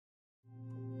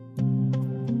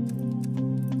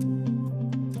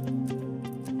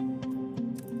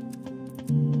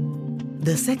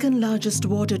The second largest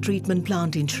water treatment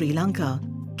plant in Sri Lanka,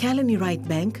 Kelani Right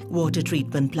Bank Water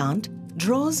Treatment Plant,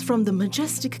 draws from the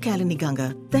majestic Kelani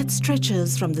Ganga that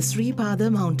stretches from the Sri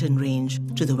Pada mountain range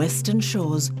to the western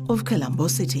shores of Colombo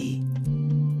city.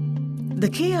 The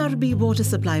KRB Water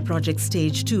Supply Project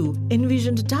Stage-II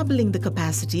envisioned doubling the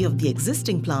capacity of the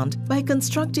existing plant by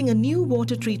constructing a new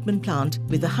water treatment plant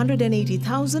with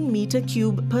 180,000 meter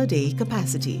cube per day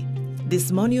capacity. This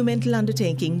monumental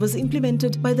undertaking was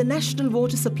implemented by the National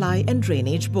Water Supply and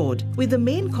Drainage Board, with the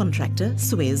main contractor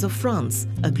Suez of France,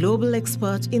 a global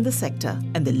expert in the sector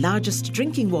and the largest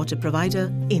drinking water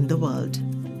provider in the world.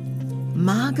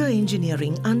 Maga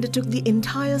Engineering undertook the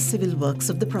entire civil works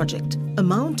of the project,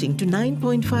 amounting to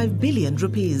 9.5 billion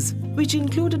rupees, which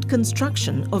included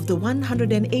construction of the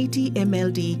 180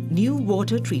 MLD new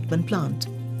water treatment plant,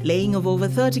 laying of over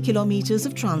 30 kilometers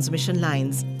of transmission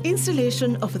lines,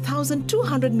 installation of a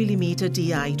 1200 mm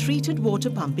DI treated water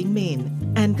pumping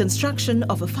main, and construction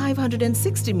of a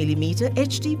 560 mm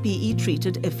HDPE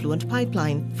treated effluent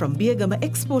pipeline from Birgama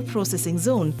Export Processing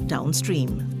Zone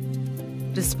downstream.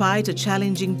 Despite a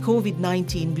challenging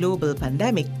COVID-19 global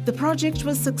pandemic, the project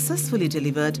was successfully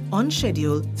delivered on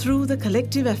schedule through the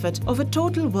collective effort of a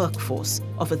total workforce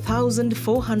of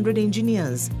 1,400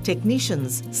 engineers,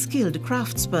 technicians, skilled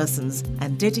craftspersons,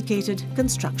 and dedicated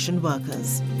construction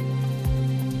workers.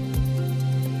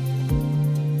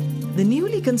 The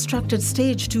newly constructed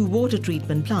Stage-II water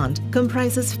treatment plant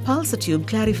comprises pulsar tube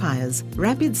clarifiers,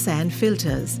 rapid sand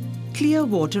filters, clear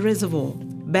water reservoir,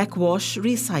 backwash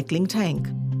recycling tank,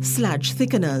 sludge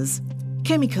thickeners,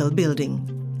 chemical building,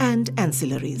 and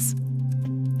ancillaries.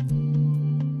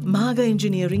 Maga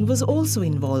Engineering was also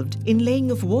involved in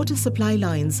laying of water supply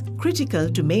lines critical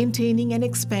to maintaining and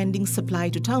expanding supply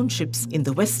to townships in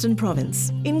the western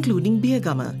province, including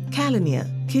Birgama, Kelani,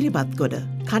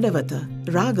 Kiribathgoda, Kadawatha,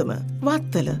 Ragama,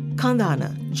 Wattala,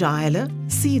 Kandana, Jayala,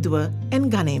 Seeduwa,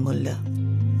 and Ganemulla.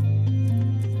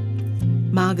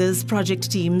 Maga's project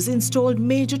teams installed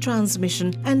major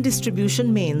transmission and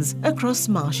distribution mains across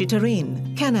marshy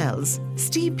terrain, canals,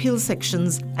 steep hill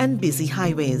sections, and busy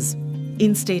highways,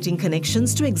 instating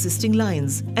connections to existing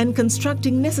lines and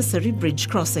constructing necessary bridge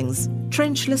crossings,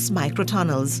 trenchless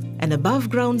microtunnels, and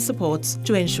above-ground supports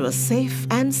to ensure safe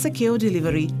and secure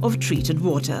delivery of treated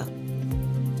water.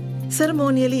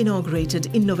 Ceremonially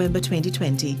inaugurated in November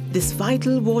 2020, this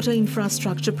vital water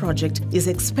infrastructure project is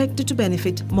expected to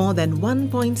benefit more than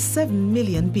 1.7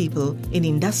 million people in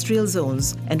industrial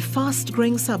zones and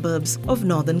fast-growing suburbs of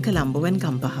Northern Colombo and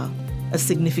Gampaha, a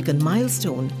significant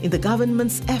milestone in the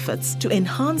government's efforts to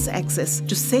enhance access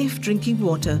to safe drinking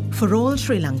water for all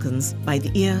Sri Lankans by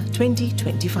the year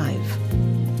 2025.